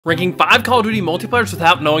Ranking 5 Call of Duty multiplayers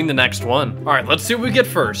without knowing the next one. Alright, let's see what we get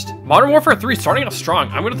first. Modern Warfare 3 starting off strong.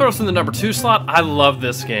 I'm gonna throw us in the number 2 slot. I love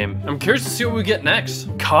this game. I'm curious to see what we get next.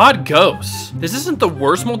 COD Ghosts. This isn't the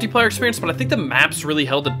worst multiplayer experience, but I think the maps really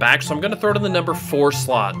held it back, so I'm gonna throw it in the number 4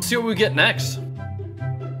 slot. Let's see what we get next.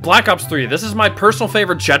 Black Ops 3. This is my personal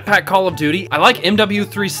favorite jetpack Call of Duty. I like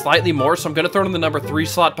MW3 slightly more, so I'm gonna throw it in the number 3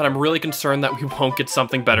 slot, but I'm really concerned that we won't get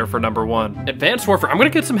something better for number 1. Advanced Warfare. I'm gonna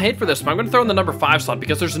get some hate for this, but I'm gonna throw it in the number 5 slot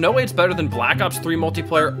because there's no way it's better than Black Ops 3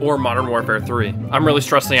 multiplayer or Modern Warfare 3. I'm really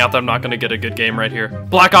stressing out that I'm not gonna get a good game right here.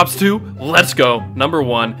 Black Ops 2, let's go. Number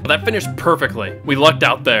 1. That finished perfectly. We lucked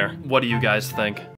out there. What do you guys think?